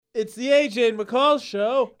It's the AJ and McCall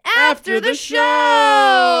show. After the show!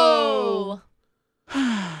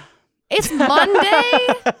 It's Monday?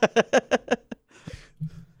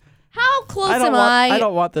 How close am I? I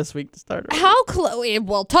don't want this week to start. How close?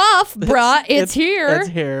 Well, tough, bruh. It's here. It's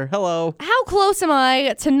here. Hello. How close am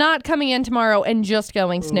I to not coming in tomorrow and just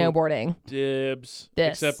going snowboarding? Dibs.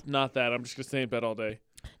 This. Except not that. I'm just going to stay in bed all day.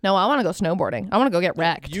 No, I want to go snowboarding. I want to go get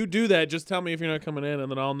wrecked. You do that. Just tell me if you're not coming in, and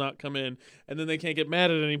then I'll not come in. And then they can't get mad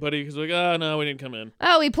at anybody because like, oh, no, we didn't come in.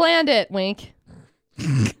 Oh, we planned it. Wink.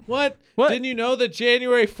 What? What? Didn't you know that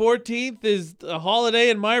January 14th is a holiday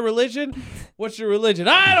in my religion? What's your religion?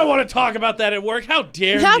 I don't want to talk about that at work. How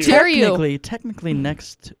dare you? How dare you? Technically,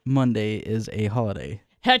 next Monday is a holiday.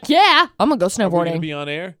 Heck yeah. I'm going to go Are we going to snowboarding. be on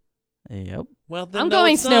air? Yep. Well, then I'm no,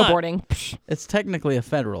 going it's not. snowboarding. It's technically a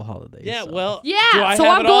federal holiday. Yeah, so. well, Yeah, do I so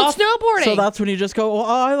have I'm it going off? snowboarding. So that's when you just go,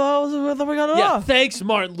 I thought we got it Yeah, off. thanks,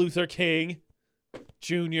 Martin Luther King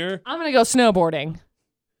Jr. I'm going to go snowboarding.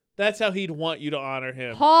 That's how he'd want you to honor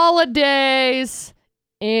him. Holidays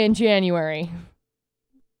in January.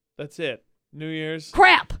 That's it. New Year's,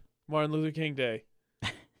 Crap. Martin Luther King Day.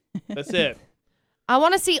 That's it. I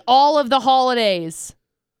want to see all of the holidays.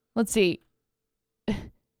 Let's see.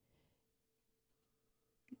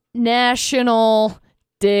 National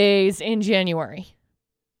days in January.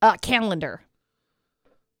 Calendar.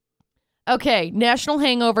 Okay, National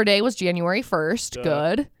Hangover Day was January 1st.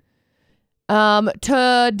 Good.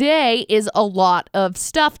 Today is a lot of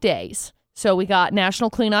stuff days. So we got National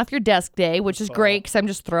Clean Off Your Desk Day, which is great because I'm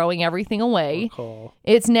just throwing everything away.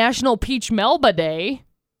 It's National Peach Melba Day.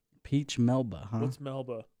 Peach Melba, huh? What's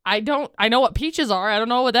Melba? I know what peaches are. I don't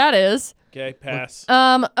know what that is. Okay, pass.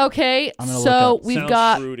 Okay, I'm gonna look so up. we've Sounds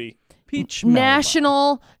got fruity. Peach Melba.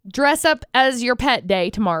 National Dress Up as Your Pet Day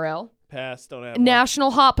tomorrow. Pass. Don't have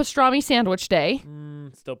National Hot Pastrami Sandwich Day.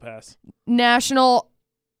 one. Still pass. National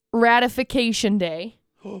Ratification Day.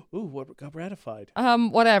 Ooh, what got ratified?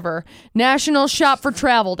 Whatever. National Shop for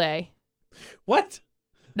Travel Day. What?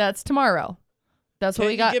 That's tomorrow. That's what Can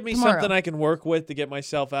we you got give me tomorrow. something I can work with to get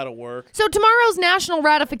myself out of work? So tomorrow's National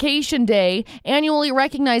Ratification Day, annually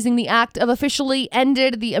recognizing the act of officially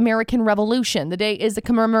ended the American Revolution. The day is a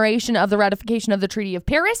commemoration of the ratification of the Treaty of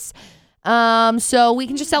Paris. So we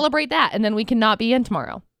can just celebrate that, and then we can not be in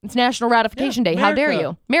tomorrow. It's National Ratification Day. How dare America.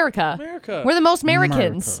 you? America. America. We're the most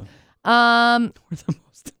Americans. We're the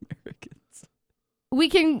most Americans. We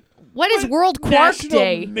can... What is World Quark National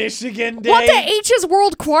Day? Michigan Day. What the H is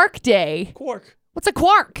World Quark Day? Quark. What's a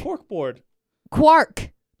quark? Corkboard. Quark.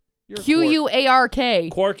 You're a Q-U-A-R-K.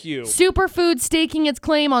 Quark you. Superfood staking its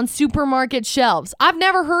claim on supermarket shelves. I've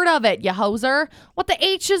never heard of it, you hoser. What the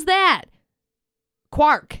H is that?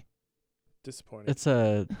 Quark. Disappointing. It's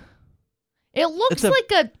a It looks It's a-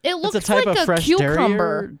 like a it looks it's a type like of a fresh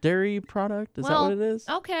cucumber. dairy product. Is Well, that what it is?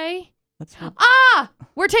 Okay. That's what,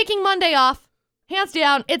 We're taking Monday off. Hands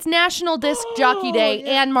down. It's National Disc Jockey Day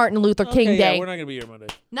yeah. and Martin Luther King Okay, Day. Yeah, we're not gonna be here Monday.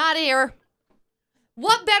 Not here.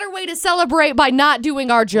 What better way to celebrate by not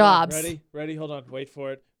doing our jobs? Ready? Hold on. Wait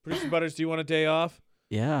for it. Producer Butterz, do you want a day off?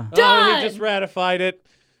 yeah. Done! We just ratified it.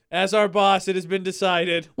 As our boss, it has been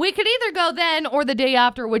decided. We could either go then or the day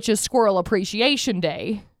after, which is Squirrel Appreciation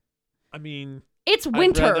Day. I mean, It's I'd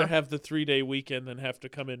winter. rather have the 3-day weekend than have to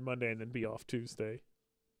come in Monday and then be off Tuesday.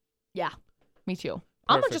 Yeah, me too.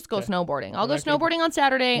 I'm going to Perfect, just go okay. snowboarding. I'll go We're not gonna- snowboarding on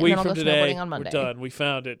Saturday, and Week then I'll from go today, snowboarding on Monday. we're done. We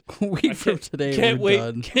found it. Week from today, Can't we're wait.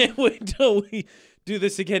 done. Can't wait till we do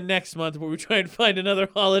this again next month, where we try and find another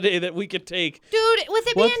holiday that we could take. Dude, with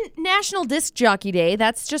it What? being National Disc Jockey Day,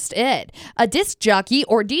 that's just it. A disc jockey,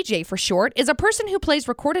 or DJ for short, is a person who plays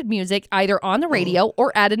recorded music either on the radio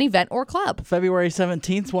or at an event or club. February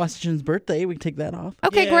 17th, Washington's birthday. We take that off.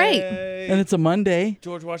 Okay, great. Yay. And it's a Monday.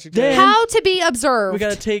 George Washington. Then- How to be observed. We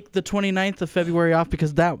got to take the 29th of February off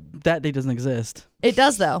because that day doesn't exist. It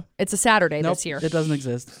does, though. It's a Saturday Nope, this year. it doesn't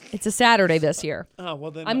exist. It's a Saturday this year. Oh,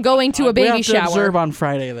 well then. I'm going to a We baby have to shower. observe on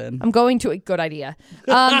Friday then. I'm going to a good idea.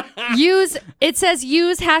 It says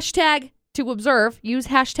use hashtag to observe. Use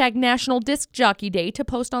hashtag National Disc Jockey Day to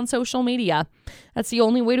post on social media. That's the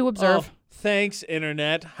only way to observe. Oh, thanks,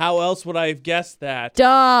 Internet. How else would I have guessed that?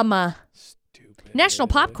 Dumb. Stupid. National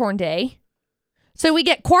Popcorn Day. So we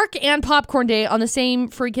get Quark and Popcorn Day on the same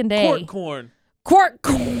freaking day. Court corn. Quark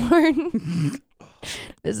corn.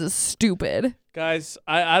 This is stupid. Guys,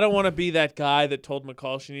 I don't want to be that guy that told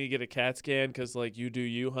McCall she needed to get a CAT scan because, like, you do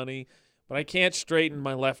you, honey. But I can't straighten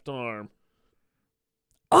my left arm.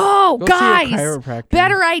 Oh, Go see a guys. chiropractor.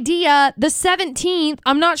 Better idea. The 17th,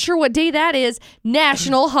 I'm not sure what day that is,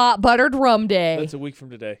 National Hot Buttered Rum Day. That's a week from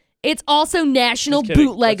today. It's also National Just kidding.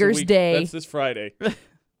 Bootleggers That's a week- Day. That's this Friday.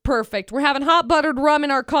 Perfect. We're having hot buttered rum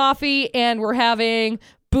in our coffee, and we're having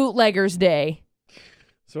Bootleggers Day.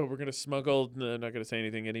 So we're gonna smuggle. No, not gonna say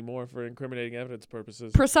anything anymore for incriminating evidence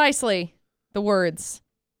purposes. Precisely the words.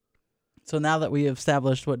 So now that we have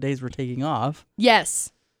established what days we're taking off,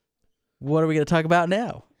 Yes. what are we going to talk about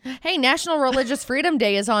now? Hey, National Religious Freedom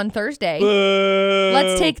Day is on Thursday. Boo!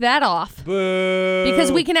 Let's take that off. Boo!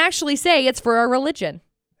 Because we can actually say it's for our religion.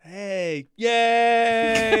 Hey!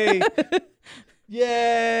 Yay!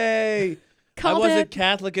 Yay! I wasn't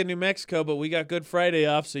Catholic in New Mexico, but we got Good Friday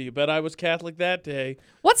off, so you bet I was Catholic that day.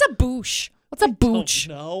 What's a boosh? What's a booch?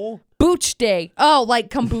 No. Booch Day. Oh, like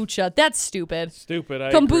kombucha. That's stupid. Stupid.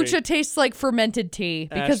 I Kombucha agree. tastes like fermented tea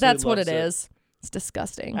because Ashley that's what loves it it. is. It's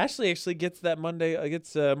disgusting. Ashley actually gets that Monday.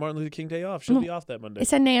 Gets Martin Luther King Day off. She'll be off that Monday.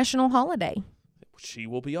 It's a national holiday. She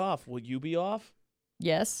will be off. Will you be off?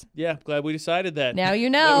 Yes. Yeah, glad we decided that. Now you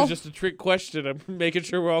That know. was just a trick question. I'm making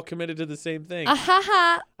sure we're all committed to the same thing.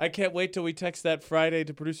 Ha. I can't wait till we text that Friday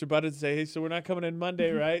to producer Butterz and say, hey, so we're not coming in Monday,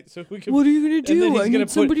 right? So we can. What are you going to And then do? he's I gonna need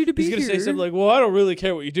somebody to be He's here. gonna say something like, well, I don't really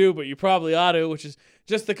care what you do, but you probably ought to, which is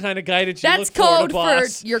just the kind of guidance you That's look for in a code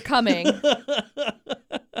boss. for you're coming.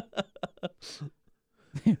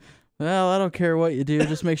 Well, I don't care what you do.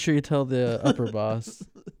 Just make sure you tell the upper boss.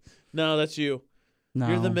 No, that's you. No.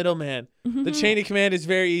 You're the middleman. The chain of command is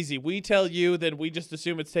very easy. We tell you, then we just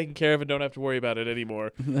assume it's taken care of and don't have to worry about it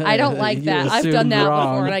anymore. I don't like You that. I've done assumed that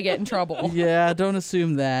wrong. before and I get in trouble. Yeah, don't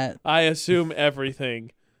assume that. I assume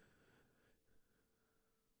everything.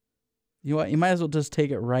 You know what? You might as well just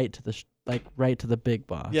take it right to the right to the big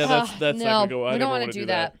boss. Yeah, that's no, not gonna go. I we don't want want to to do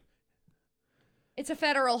that. It's a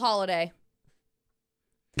federal holiday.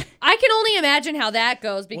 I can only imagine how that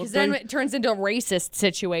goes because then it turns into a racist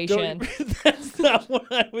situation. That's not what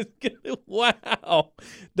I was gonna. Wow!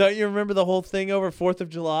 Don't you remember the whole thing over 4th of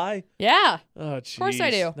July? Yeah. Oh, jeez. Of course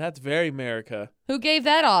I do. That's very America. Who gave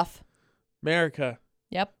that off? America.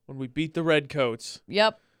 Yep. When we beat the Redcoats.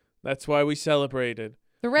 Yep. That's why we celebrated.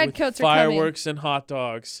 The with Redcoats are coming. fireworks and hot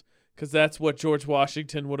dogs, because that's what George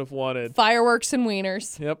Washington would have wanted. Fireworks and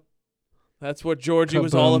wieners. Yep. That's what Georgie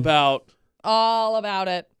was all Kaboom. about. All about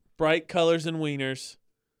it. Bright colors and wieners.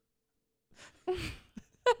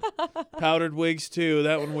 Powdered wigs, too.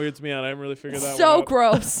 That one weirds me out. I haven't really figured that one So out.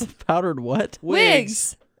 gross. Powdered what?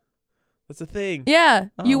 Wigs. That's a thing. Yeah.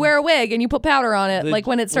 You Oh. wear a wig and you put powder on it. The- like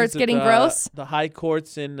when it what starts is getting gross. The high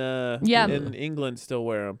courts in in England still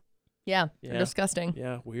wear them. Yeah. They're Yeah. disgusting.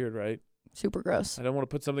 Yeah, weird, right? Super gross. I don't want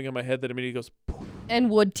to put something on my head that immediately goes, And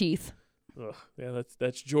wood teeth. ugh. Yeah,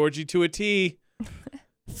 that's Georgie to a T.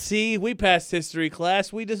 See, we passed history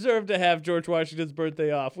class. We deserve to have George Washington's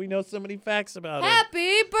birthday off. We know so many facts about him.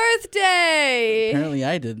 Happy birthday. Apparently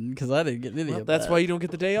I didn't, because I didn't get any Well, of that's that. why you don't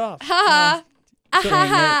get the day off. Ha ha.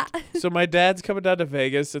 Ha ha. So my dad's coming down to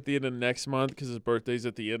Vegas at the end of next month because his birthday's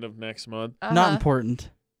at the end of next month. Not important.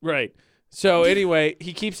 Right. So anyway,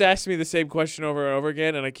 he keeps asking me the same question over and over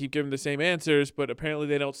again, and I keep giving the same answers, but apparently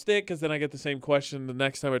they don't stick because then I get the same question the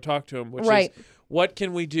next time I talk to him, which is, what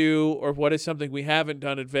can we do, or what is something we haven't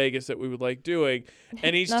done in Vegas that we would like doing?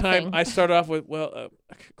 And each time Nothing. I start off with, well,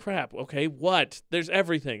 crap, okay, what? There's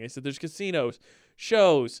everything. I said there's casinos,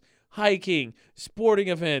 shows, hiking, sporting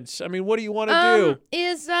events. I mean, what do you want to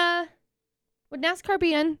do? Would NASCAR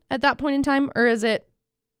be in at that point in time, or is it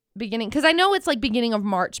beginning? Because I know it's like beginning of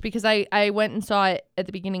March because I went and saw it at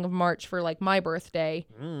the beginning of March for like my birthday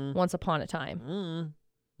once upon a time.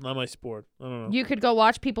 Not my sport. I don't know. You could go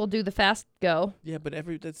watch people do the fast go. Yeah, but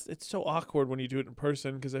it's so awkward when you do it in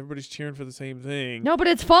person because everybody's cheering for the same thing. No, but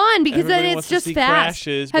it's fun because Everybody then wants it's to just see fast.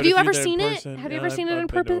 crashes, Have but you if you're ever there in seen it? person- Have you yeah, ever seen it in I've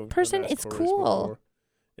been to a person? NASCAR It's race cool. before.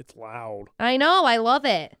 It's loud. I know. I love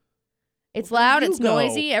it. It's Well, loud. you It's go.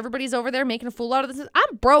 noisy. Everybody's over there making a fool out of this.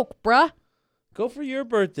 I'm broke, bruh. Go for your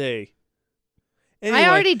birthday. I Anyway,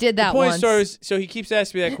 already did that the point once. starts, so he keeps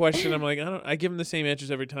asking me that question. I'm like, I give him the same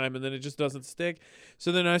answers every time, and then it just doesn't stick.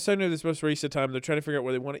 So then I started to this most recent time. They're trying to figure out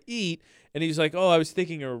where they want to eat, and he's like, oh, I was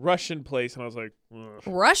thinking a Russian place, and I was like, ugh,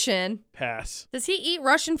 Russian? pass. Does he eat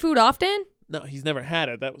Russian food often? No, he's never had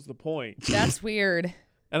it. That was the point. That's weird.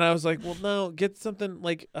 And I was like, well, no, get something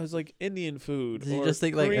like, I was like, Indian food. Does he or just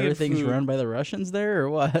think like Korean everything's food. run by the Russians there, or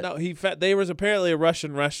what? No, there was apparently a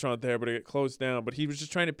Russian restaurant there, but it got closed down. But he was just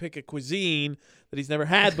trying to pick a cuisine that he's never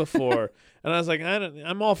had before. And I was like,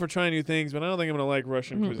 I'm all for trying new things, but I don't think I'm gonna like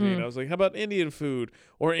Russian cuisine. I was like, how about Indian food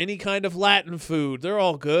or any kind of Latin food? They're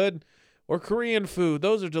all good. Or Korean food.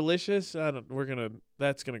 Those are delicious. That's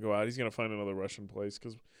gonna go out. He's gonna find another Russian place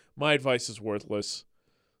because my advice is worthless.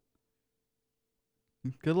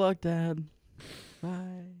 Good luck, Dad.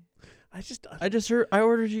 Bye. I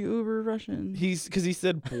ordered you Uber Russian. Because he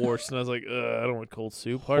said borscht, and I was like, I don't want cold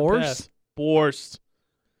soup. Hard Borscht? pass. Borscht.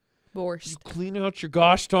 Borscht. You clean out your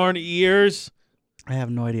gosh darn ears. I have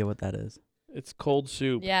no idea what that is. It's cold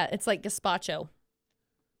soup. Yeah, it's like gazpacho.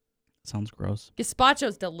 Sounds gross.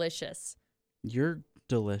 Gazpacho's delicious. You're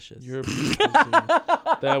delicious. You're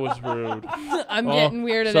that was rude. I'm getting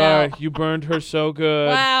weirded sorry, out. you burned her so good.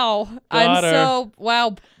 Wow. I'm so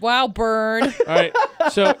wow burn. All right.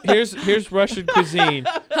 So here's Russian cuisine.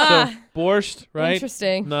 So borscht, right?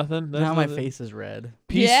 Interesting. Nothing. Now my face is red.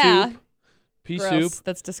 Pea soup. Pea Gross. soup.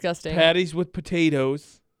 That's disgusting. Patties with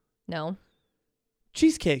potatoes. No.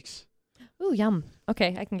 Cheesecakes. Ooh, yum.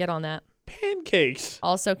 Okay, I can get on that. Pancakes.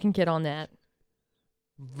 Also can get on that.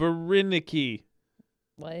 Vareniki.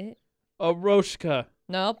 What? Aroshka.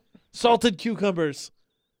 Nope. Salted cucumbers.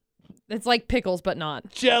 It's like pickles, but not.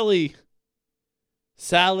 Jelly.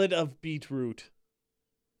 Salad of beetroot.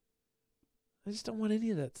 I just don't want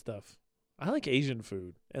any of that stuff. I like Asian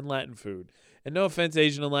food and Latin food. And no offense,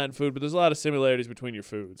 Asian and Latin food, but there's a lot of similarities between your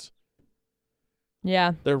foods.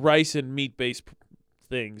 Yeah. They're rice and meat-based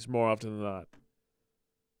things more often than not.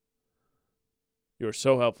 You are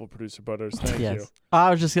so helpful, Producer Butterz. Thank you.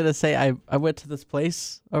 I was just going to say, I went to this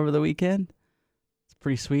place over the weekend. It's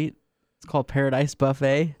pretty sweet. It's called Paradise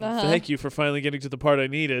Buffet. Uh-huh. Thank you for finally getting to the part I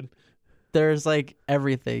needed. There's like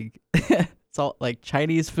everything. It's all like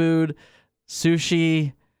Chinese food,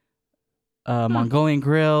 sushi, Mongolian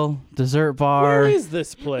grill, dessert bar. Where is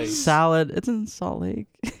this place? Salad. It's in Salt Lake.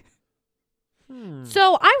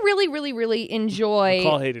 So I really, really, really enjoy.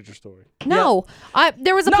 McCall hated your story. No,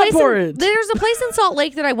 there was a Not place. important. There's a place in Salt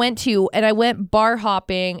Lake that I went to, and I went bar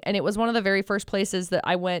hopping, and it was one of the very first places that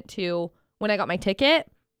I went to when I got my ticket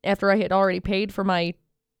after I had already paid for my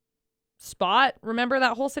spot. Remember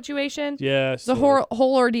that whole situation? Yes. The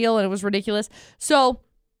whole ordeal, and it was ridiculous. So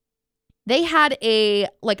they had a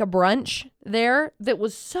brunch there that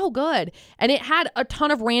was so good, and it had a ton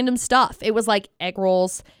of random stuff. It was like egg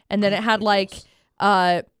rolls, and then it had like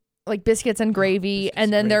biscuits and gravy,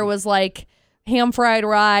 and then there was like ham fried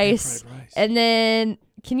rice, and then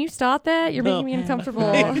can you stop that? You're making me uncomfortable.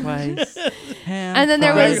 And then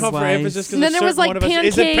there was like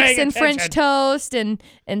pancakes and French toast and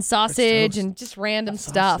sausage and just random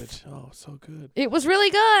stuff. Oh, so good. It was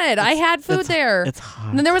really good. I had food there. It's hot.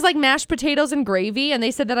 And then there was like mashed potatoes and gravy, and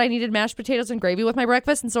they said that I needed mashed potatoes and gravy with my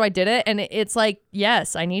breakfast, and so I did it, and it's like,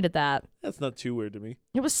 yes, I needed that. That's not too weird to me.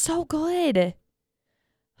 It was so good.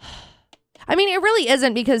 I mean, it really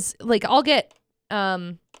isn't, because like I'll get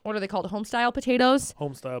what are they called? Home-style potatoes.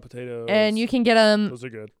 Home-style potatoes. And you can get them those are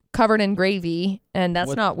good. Covered in gravy, and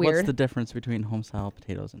that's not weird. What's the difference between home-style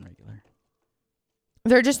potatoes and regular?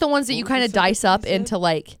 They're just the ones that you kind of dice up into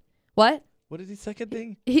like, what? What is the second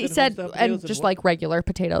thing? He said, and just like regular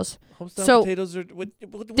potatoes. Homestyle potatoes are...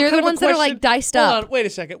 They're the ones that are like diced up. Hold on, wait a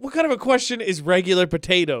second. What kind of a question is regular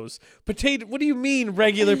potatoes? What do you mean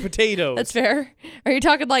regular potatoes? That's fair. Are you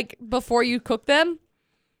talking like before you cook them?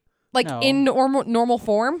 Like No. in normal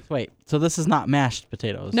form? Wait, so this is not mashed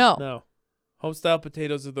potatoes? No. No. Homestyle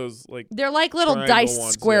potatoes are those like... They're like little triangle diced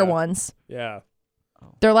ones, square yeah. ones. Yeah.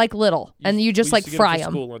 They're like little, and you just like fry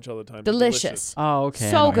them. School lunch all the time. Delicious. Oh, okay.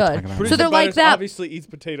 I know So what you're good. talking about So now. they're like that. Obviously eats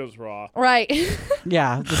potatoes raw. Right.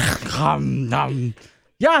 Yeah. Just,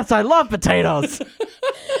 yes, I love potatoes.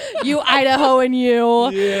 You Idaho and you.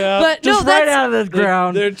 Yeah. But Just no, right that's out of the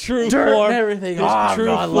ground. Their true dirt form. and everything. Their Oh, true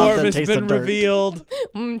God, I love form the has taste been of dirt. revealed.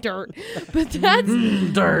 dirt. But that's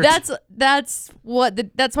Dirt. that's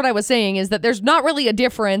what I was saying, is that there's not really a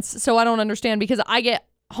difference. So I don't understand, because I get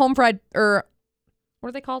home fried, or what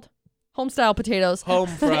are they called? Home style potatoes. Home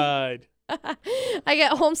fried. I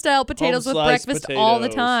get home style potatoes with Home-sliced breakfast all the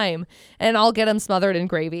potatoes. time, and I'll get them smothered in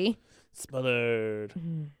gravy. Smothered.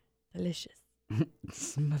 Delicious.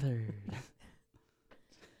 Smothered.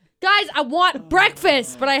 Guys, I want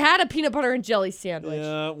breakfast, but I had a peanut butter and jelly sandwich.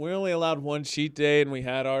 Yeah, we're only allowed one cheat day, and we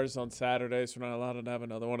had ours on Saturday, so we're not allowed to have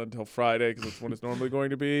another one until Friday, because that's when it's normally going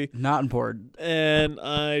to be. Not important. And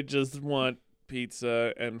I just want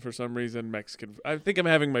pizza, and for some reason Mexican. I think I'm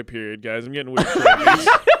having my period, guys. I'm getting weird cravings.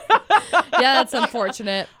 Yeah, that's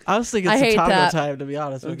unfortunate. I was thinking I it's hate taco that. time, to be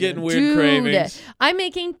honest I'm with getting you. weird Dude, cravings. I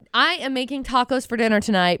am making tacos for dinner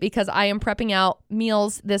tonight, because I am prepping out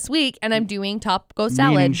meals this week, and I'm doing taco Meaning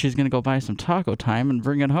salad. she's going to go buy some taco time and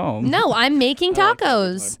bring it home. No, I'm making I like Taco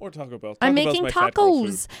tacos. Time. Or Taco Bell. I'm Taco Bell's making my fat girl food.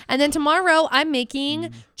 tacos. And then tomorrow I'm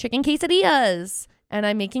making chicken quesadillas. And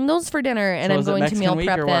I'm making those for dinner, and So I'm is it going to Mexican meal week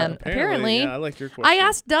prep or what? them. Apparently. Yeah, I like your question. I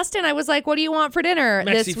asked Dustin, I was like, what do you want for dinner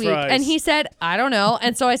Mexi this week? fries. And he said, I don't know.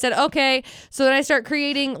 And so I said, okay. So then I start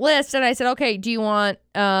creating lists, and I said, okay, do you want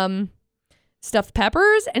stuffed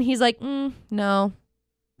peppers? And he's like, no.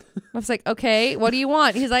 I was like, okay, what do you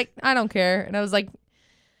want? He's like, I don't care. And I was like,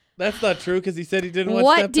 That's not true, because he said he didn't want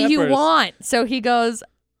what stuffed do you peppers. want? So he goes,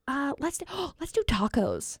 let's do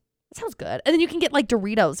tacos. That sounds good. And then you can get like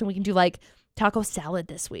Doritos, and we can do like taco salad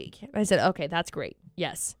this week. And I said, okay, that's great.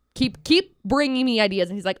 Yes. Keep bringing me ideas.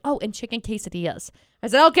 And he's like, oh, and chicken quesadillas. I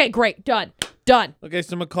said, okay, great. Done. Okay,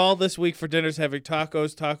 so McCall this week for dinner's having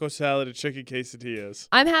tacos, taco salad, and chicken quesadillas.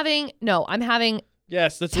 I'm having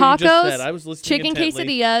Yes, that's tacos, what you just said. I was listening chicken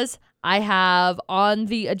intently. quesadillas. I have on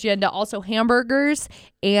the agenda also hamburgers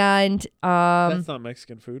and That's not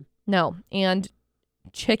Mexican food. no, and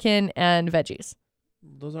chicken and veggies.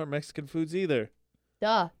 Those aren't Mexican foods either.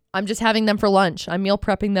 Duh. I'm just having them for lunch. I'm meal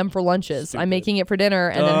prepping them for lunches. Stupid. I'm making it for dinner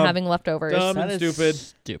and then having leftovers. Dumb That and is stupid.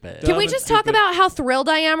 Stupid. Can we Dumb just and talk stupid. about how thrilled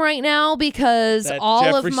I am right now because That all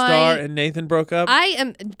Jeffree of my Star and Nathan broke up. I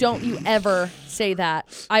am. Don't you ever say that.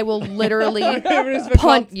 I will literally McCall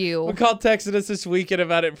punt you. texted us this weekend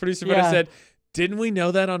about it. And Producer Butterz said, "Didn't we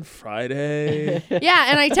know that on Friday?" Yeah,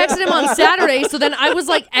 and I texted him on Saturday, so then I was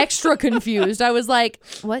like extra confused. I was like,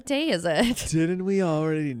 "What day is it?" Didn't we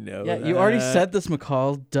already know? Yeah, that? you already said this,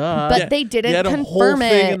 McCall. Duh. But they didn't You had a whole confirm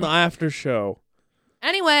thing it. in the after show.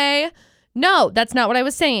 Anyway, no, that's not what I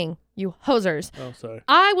was saying. You hosers. Oh, sorry.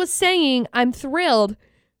 I was saying I'm thrilled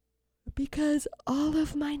because all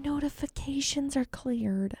of my notifications are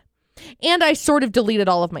cleared. And I sort of deleted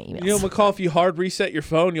all of my emails. You know, McCall, if you hard reset your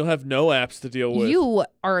phone, you'll have no apps to deal with. You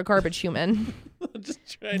are a garbage human. Just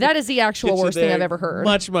trying That to is the actual get you worst thing there I've ever heard.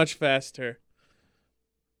 Much, much faster.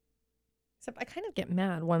 Except I kind of get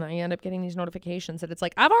mad when I end up getting these notifications that it's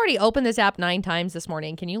like, I've already opened this app 9 times this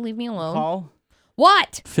morning. Can you leave me alone? McCall,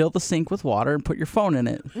 What? fill the sink with water and put your phone in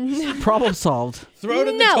it. Problem solved. Throw it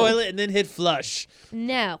in the No. toilet and then hit flush.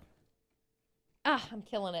 No. Ah, I'm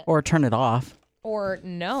killing it. Or turn it off. Or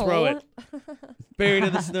no. Throw it. Buried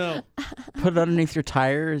in the snow. Put it underneath your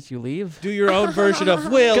tire as you leave. Do your own version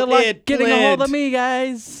of Will Good luck It getting a hold of Blend. me,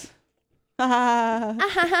 guys. I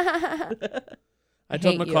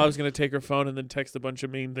told hate McCall you. I was going to take her phone and then text a bunch of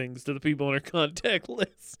mean things to the people in her contact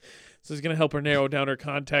list. So it's going to help her narrow down her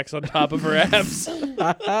contacts on top of her apps.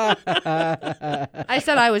 I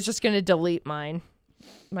said I was just going to delete all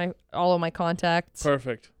of my contacts.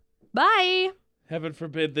 Perfect. Bye. Heaven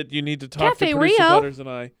forbid that you need to talk Cafe to Producer Rio. Butterz and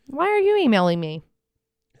I. Why are you emailing me?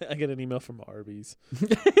 I get an email from Arby's. Because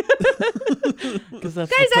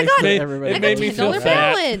that's Guys, I got- everybody. It I made got me $10 feel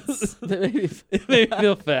fat. balance. It made me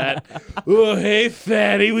feel fat. Oh, hey,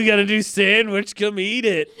 fatty, we got a new sandwich. Come eat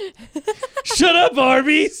it. Shut up,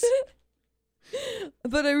 Arby's.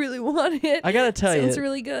 But I really want it. I gotta tell Sounds you,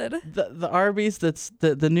 really good. the Arby's that's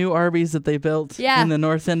the new Arby's that they built Yeah. in the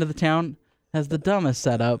north end of the town has the dumbest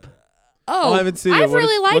setup. Oh, I haven't seen it. I've What is-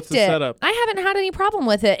 really what's liked the it. setup? I haven't had any problem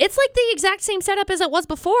with it. It's like the exact same setup as it was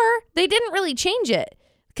before. They didn't really change it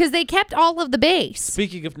because they kept all of the base.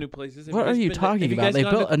 Speaking of new places, have What are guys you been- talking have you about? guys They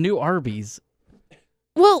gone built to- a new Arby's.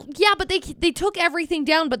 Well, yeah, but they took everything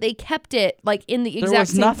down, but they kept it like in the There exact was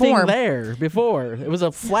same nothing form. there before. It was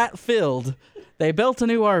a flat field. They built a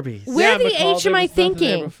new Arby's. Where the McCall, H there am I was nothing there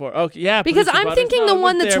thinking? before. Okay, yeah, Because Producer I'm Butterz. thinking No, the I one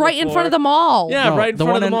went that's there right in front of the before. mall. Yeah, No, right in the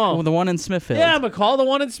front one of the mall. The one in Smithfield. Yeah, McCall, the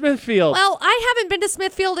one in Smithfield. Well, I haven't been to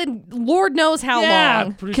Smithfield in Lord knows how yeah,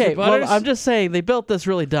 long. Producer Okay, Butterz. well, I'm just saying they built this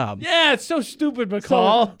really dumb. Yeah, it's so stupid, So,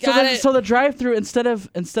 McCall. Got it. so the drive-through instead of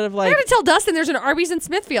I like gotta tell Dustin there's an Arby's in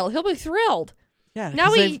Smithfield. He'll be thrilled. yeah, Now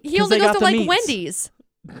 'cause he they only goes got to the like meats. Wendy's.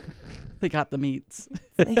 They got the meats.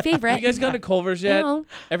 My favorite. You guys gone to Culver's yet? No.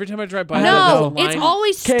 Every time I drive by, No, there's a it's line.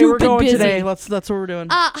 always Okay, stupid we're going busy. today. That's what we're doing.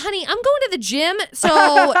 Honey, I'm going to the gym, so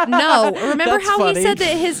no. Remember That's how funny. he said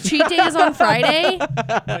that his cheat day is on Friday?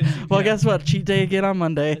 Well, guess what? Cheat day again on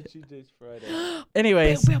Monday. Tuesday's Friday.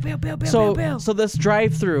 Anyways, so this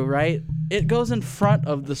drive-through, right? It goes in front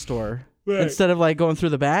of the store Right. instead of like going through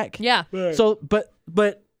the back. Yeah. So, but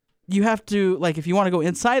you have to like if you want to go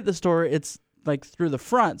inside the store, it's like through the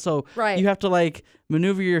front. So Right. you have to like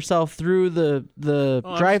maneuver yourself through the Oh, I'm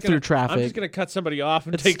just drive-through gonna- traffic. I'm just gonna cut somebody off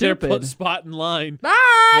and It's take their stupid. spot in line. Bye.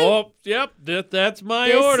 Oh, yep, that's my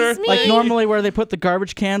This order. is me. Like normally where they put the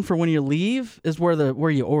garbage can for when you leave is where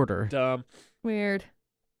you order. Dumb. Weird.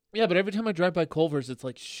 Yeah, but every time I drive by Culver's, it's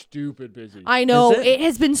like stupid busy. I know. Is it? It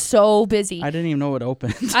has been so busy. I didn't even know it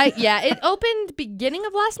opened. It opened beginning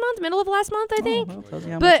of last month, middle of last month, I think. Well, tells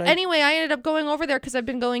you how But much I- anyway, I ended up going over there because I've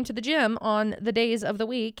been going to the gym on the days of the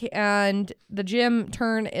week, and the gym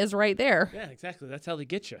turn is right there. Yeah, exactly. That's how they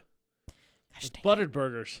get you. Gosh, dang. Buttered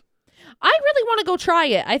burgers. I really want to go try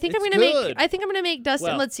it. I think It's I'm gonna good. make Dustin.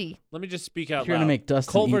 Well, let's see. Let me just speak out If you're loud. gonna make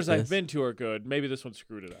Dustin Culver's eat I've this. been to are good. Maybe this one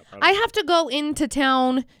screwed it up. I have to go into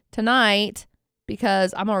town tonight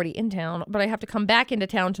because I'm already in town, but I have to come back into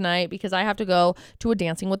town tonight because I have to go to a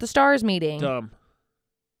Dancing with the Stars meeting. Dumb.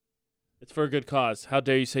 It's for a good cause. How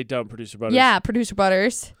dare you say dumb, Producer Butterz? Yeah, Producer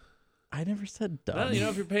Butterz. I never said dumb. Well,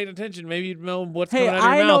 if you're paying attention, maybe you'd know what's Hey, going on in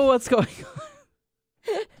your I know mouth. what's going on.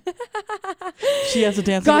 She has a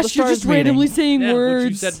dance. Gosh, you're just randomly saying Yeah, words. what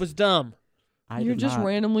you said was dumb. You're just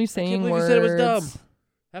randomly I saying can't believe words. you said it was dumb.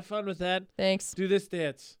 Have fun with that. Thanks. Do this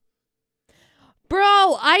dance.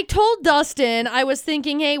 Bro, I told Dustin, I was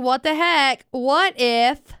thinking, hey, what the heck? What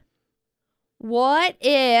if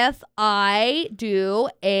I do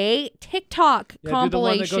a TikTok compilation? Do the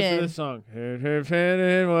one that goes to this song.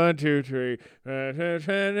 1, 2,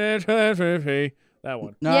 3. That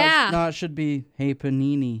one. No, Yeah. no, it should be Hey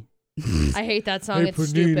Panini. I hate that song. Hey, It's Panini,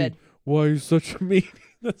 stupid. Why are you such a meanie?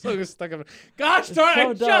 That song is stuck in. Gosh darn! so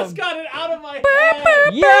I dumb. just got it out of my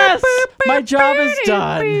head. Yes, my job is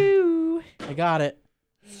done. I got it.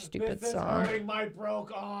 Stupid This is song. hurting my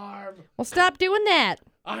broke arm. Well, stop doing that.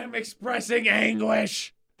 I'm expressing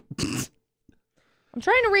anguish. I'm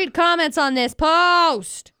trying to read comments on this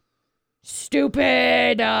post.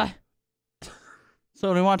 Stupid. So,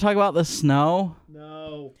 do we want to talk about the snow?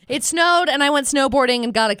 No. It snowed and I went snowboarding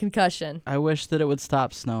and got a concussion. I wish that it would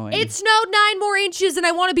stop snowing. It snowed 9 more inches and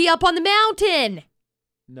I want to be up on the mountain.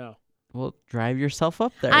 No. Well, drive yourself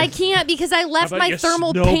up there. I can't because I left How about my you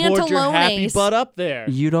thermal snowboard your happy pantalones. butt up there?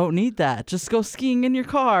 You don't need that. Just go skiing in your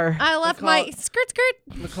car. I left my skirt.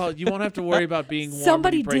 McCall, you won't have to worry about being warm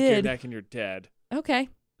Somebody when you break your did. neck and you're dead. Okay.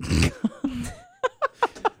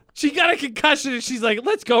 She got a concussion and she's like,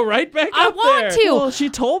 let's go right back I up want there. to. Well,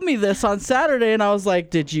 she told me this on Saturday, and I was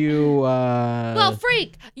like, "Did you?" Well,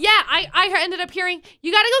 freak. Yeah, I ended up hearing,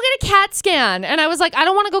 you got to go get a CAT scan. And I was like, I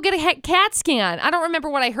don't want to go get a CAT scan. I don't remember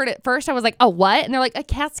what I heard at first. I was like, oh, what? And they're like, a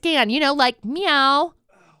CAT scan, like meow.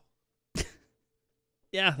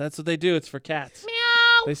 Yeah, that's what they do. It's for cats.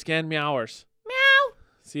 Meow. They scan meowers. Meow.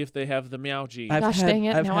 See if they have the meow gene. I've Gosh, had- dang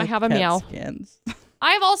it. I've Now I had have a CAT meow. Scans.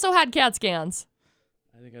 I've also had CAT scans.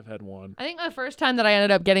 I think I've had one. I think the first time that I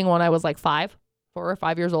ended up getting one, I was like 4 or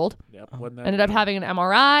 5 years old. Yep. Wasn't that Ended up bad. having an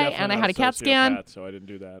MRI Definitely and I not had a CAT scan. sociopath, so I didn't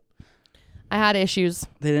do that. I had issues.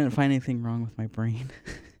 They didn't find anything wrong with my brain.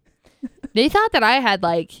 They thought that I had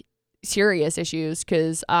like serious issues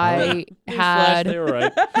because I Newsflash, had, they were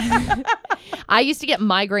right. I used to get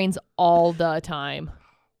migraines all the time.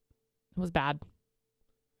 It was bad.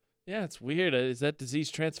 Yeah, it's weird. Is that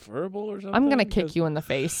disease transferable or something? I'm going to kick you in the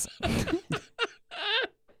face.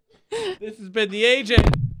 This has been the agent.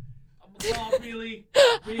 Oh, really,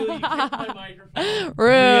 you kicked my microphone. Rude.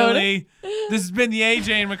 Really? This has been the AJ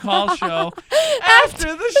and McCall show.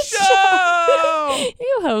 After the show!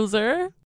 You hoser.